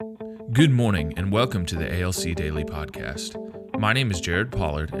Good morning and welcome to the ALC Daily Podcast. My name is Jared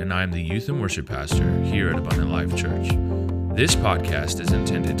Pollard and I am the Youth and Worship Pastor here at Abundant Life Church. This podcast is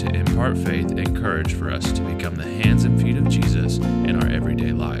intended to impart faith and courage for us to become the hands and feet of Jesus in our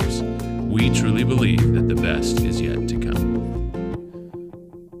everyday lives. We truly believe that the best is yet to come.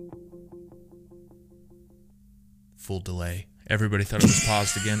 Full delay. Everybody thought it was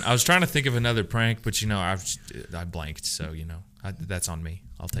paused again. I was trying to think of another prank, but I blanked, so that's on me.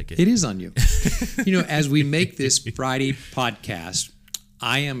 I'll take it. It is on you. As we make this Friday podcast,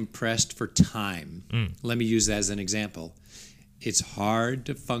 I am pressed for time. Let me use that as an example. It's hard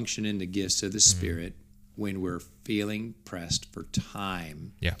to function in the gifts of the Spirit when we're feeling pressed for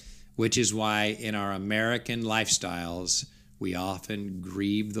time. Yeah. Which is why in our American lifestyles, we often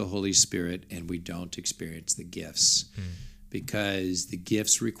grieve the Holy Spirit and we don't experience the gifts. Because the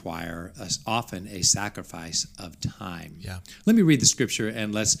gifts require often a sacrifice of time. Yeah. Let me read the scripture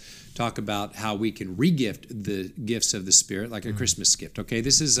and let's talk about how we can regift the gifts of the Spirit like a Christmas gift. Okay,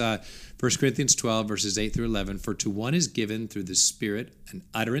 this is 1 Corinthians 12, verses 8 through 11. For to one is given through the Spirit an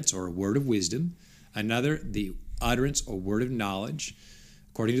utterance or a word of wisdom, another the utterance or word of knowledge,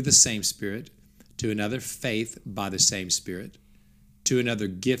 according to the same Spirit, to another faith by the same Spirit, to another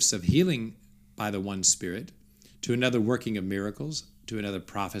gifts of healing by the one Spirit, to another working of miracles, to another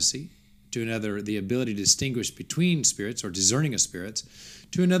prophecy, to another the ability to distinguish between spirits or discerning of spirits,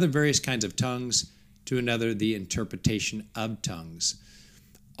 to another various kinds of tongues, to another the interpretation of tongues.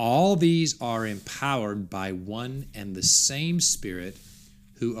 All these are empowered by one and the same Spirit,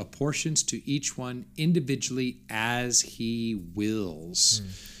 who apportions to each one individually as he wills.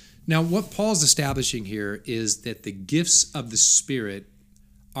 Now, what Paul's establishing here is that the gifts of the Spirit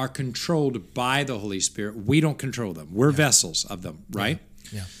are controlled by the Holy Spirit. We don't control them. We're vessels of them, right?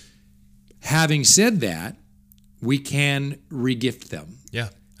 Yeah. Having said that, we can regift them. Yeah,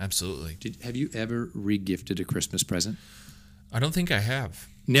 absolutely. Have you ever regifted a Christmas present? I don't think I have.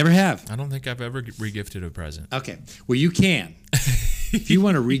 Never have? I don't think I've ever regifted a present. Okay. Well, you can. If you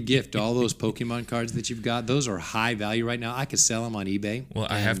want to regift all those Pokemon cards that you've got, those are high value right now. I could sell them on eBay. Well,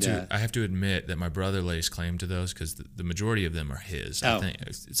 I have to admit that my brother lays claim to those because the majority of them are his. I think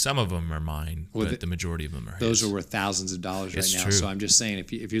some of them are mine, but the majority of them are his. Those are worth thousands of dollars right now. True. So I'm just saying,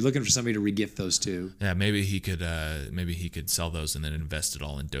 if you're looking for somebody to regift those to, yeah, maybe he could sell those and then invest it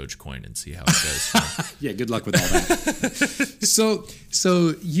all in Dogecoin and see how it goes. Yeah, good luck with all that.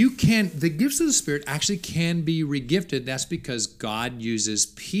 So you can, the gifts of the Spirit actually can be regifted. That's because God uses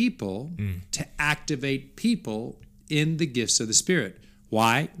people to activate people in the gifts of the Spirit.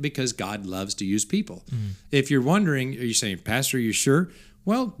 Why? Because God loves to use people. If you're wondering, are you saying, Pastor, are you sure?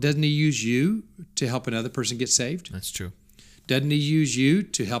 Well, doesn't he use you to help another person get saved? That's true. Doesn't he use you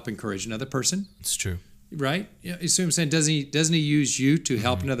to help encourage another person? It's true. Right? You see what I'm saying? Doesn't he use you to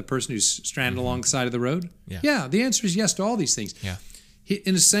help another person who's stranded along the side of the road? Yeah, the answer is yes to all these things. Yeah.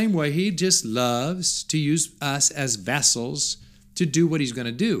 In the same way, he just loves to use us as vessels to do what he's going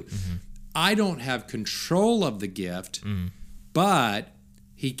to do. I don't have control of the gift, but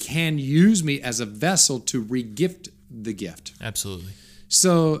he can use me as a vessel to regift the gift. Absolutely.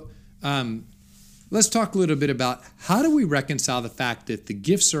 So let's talk a little bit about how do we reconcile the fact that the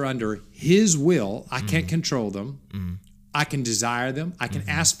gifts are under his will. I can't control them. I can desire them. I can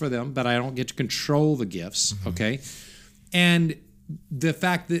ask for them, but I don't get to control the gifts, okay? And the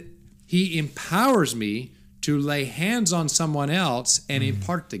fact that he empowers me to lay hands on someone else and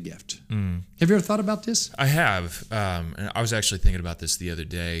impart the gift. Have you ever thought about this? I have. And I was actually thinking about this the other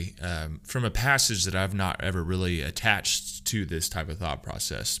day from a passage that I've not ever really attached to this type of thought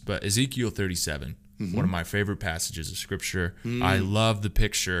process. But Ezekiel 37, one of my favorite passages of Scripture. I love the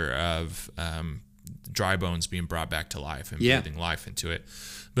picture of dry bones being brought back to life and breathing life into it.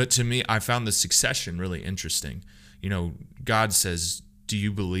 But to me, I found the succession really interesting. God says, do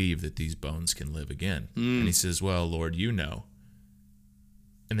you believe that these bones can live again? And he says, well, Lord, you know.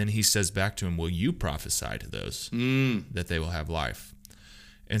 And then he says back to him, will you prophesy to those that they will have life?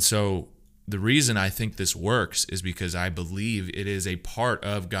 And so the reason I think this works is because I believe it is a part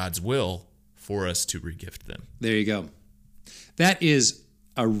of God's will for us to regift them. There you go. That is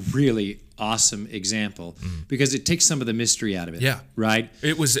a really awesome example because it takes some of the mystery out of it. Yeah. Right?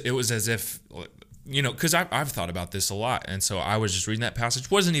 It was as if... because I've thought about this a lot, and so I was just reading that passage.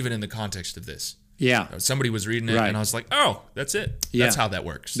 Wasn't even in the context of this. Yeah. Somebody was reading it, and I was like, oh, that's it. Yeah. That's how that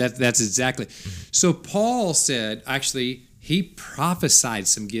works. That's exactly. So Paul said, actually, he prophesied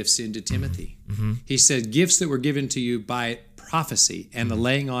some gifts into Timothy. He said, gifts that were given to you by prophecy and the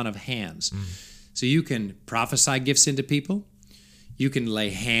laying on of hands. So you can prophesy gifts into people. You can lay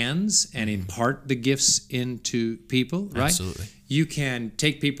hands and impart the gifts into people, right? Absolutely. You can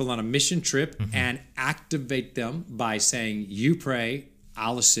take people on a mission trip and activate them by saying, you pray,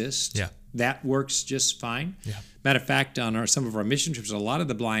 I'll assist. Yeah. That works just fine. Yeah. Matter of fact, on some of our mission trips, a lot of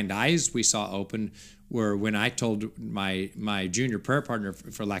the blind eyes we saw open were when I told my junior prayer partner,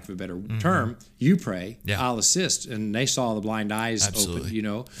 for lack of a better term, you pray, I'll assist. And they saw the blind eyes open, you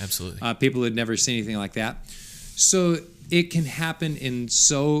know. Absolutely. People had never seen anything like that. So it can happen in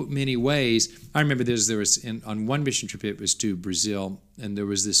so many ways. I remember there was on one mission trip, it was to Brazil, and there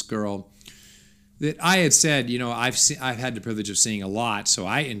was this girl that I had said, you know, I've had the privilege of seeing a lot, so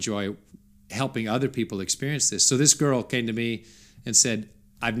I enjoy helping other people experience this. So this girl came to me and said,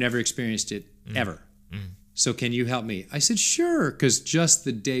 I've never experienced it ever. So can you help me? I said, sure, because just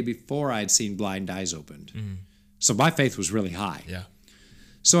the day before I'd seen blind eyes opened. So my faith was really high. Yeah.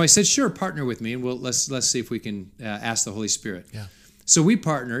 So I said, sure, partner with me, and let's see if we can ask the Holy Spirit. Yeah. So we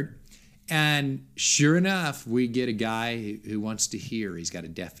partnered, and sure enough, we get a guy who wants to hear. He's got a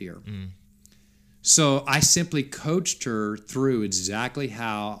deaf ear. So I simply coached her through exactly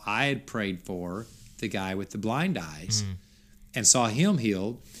how I had prayed for the guy with the blind eyes and saw him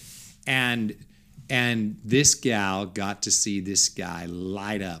healed. And this gal got to see this guy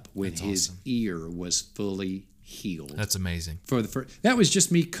light up when his ear was fully healed. That's amazing. That was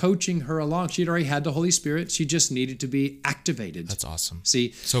just me coaching her along. She'd already had the Holy Spirit. She just needed to be activated. That's awesome.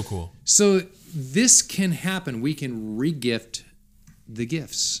 See? So cool. So this can happen. We can regift the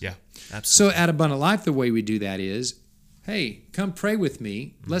gifts. Yeah, absolutely. So at Abundant Life, the way we do that is, hey, come pray with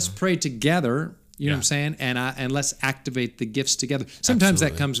me. Let's pray together. You know what I'm saying? And let's activate the gifts together. Sometimes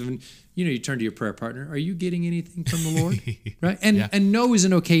that comes when, you know, you turn to your prayer partner. Are you getting anything from the Lord? Right? And no is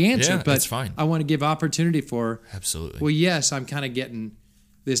an okay answer, but that's fine. I want to give opportunity for, absolutely. well, yes, I'm kind of getting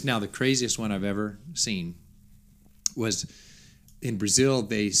this. Now, the craziest one I've ever seen was in Brazil.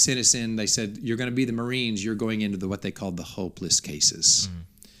 They sent us in. They said, you're going to be the Marines. You're going into what they called the hopeless cases.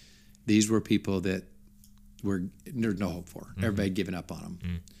 These were people that there's no hope for. Everybody had given up on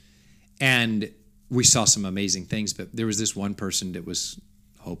them. And we saw some amazing things, but there was this one person that was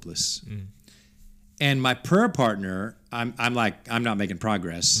hopeless. And my prayer partner, I'm like, I'm not making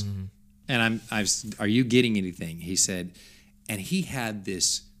progress. And are you getting anything? He said, and he had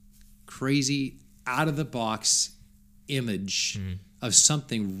this crazy out of the box image of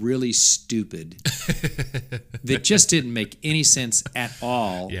something really stupid that just didn't make any sense at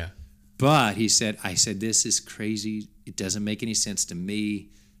all. Yeah. But I said, this is crazy. It doesn't make any sense to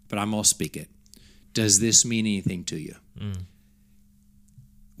me, but I'm going to speak it. Does this mean anything to you?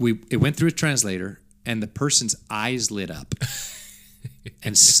 It went through a translator, and the person's eyes lit up.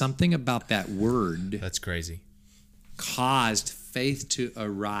 And something about that word, that's crazy, caused faith to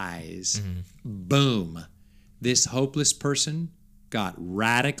arise. Boom. This hopeless person got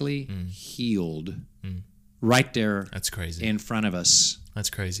radically healed right there. That's crazy. In front of us. That's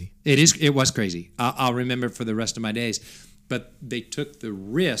crazy. It was crazy. I'll remember it for the rest of my days. But they took the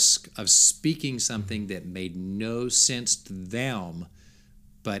risk of speaking something that made no sense to them,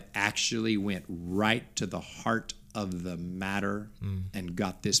 but actually went right to the heart of the matter and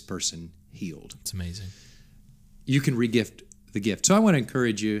got this person healed. It's amazing. You can regift the gift. So I want to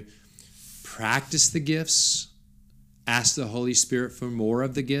encourage you, practice the gifts, ask the Holy Spirit for more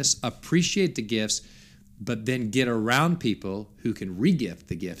of the gifts, appreciate the gifts, but then get around people who can regift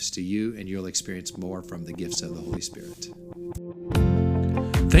the gifts to you, and you'll experience more from the gifts of the Holy Spirit.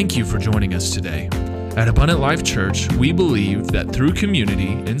 Thank you for joining us today. At Abundant Life Church, we believe that through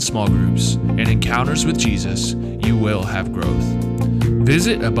community in small groups and encounters with Jesus, you will have growth.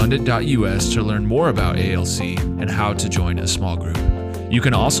 Visit abundant.us to learn more about ALC and how to join a small group. You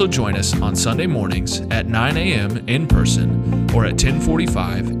can also join us on Sunday mornings at 9 a.m. in person or at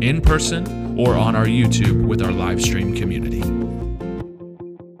 10:45 in person or on our YouTube with our live stream community.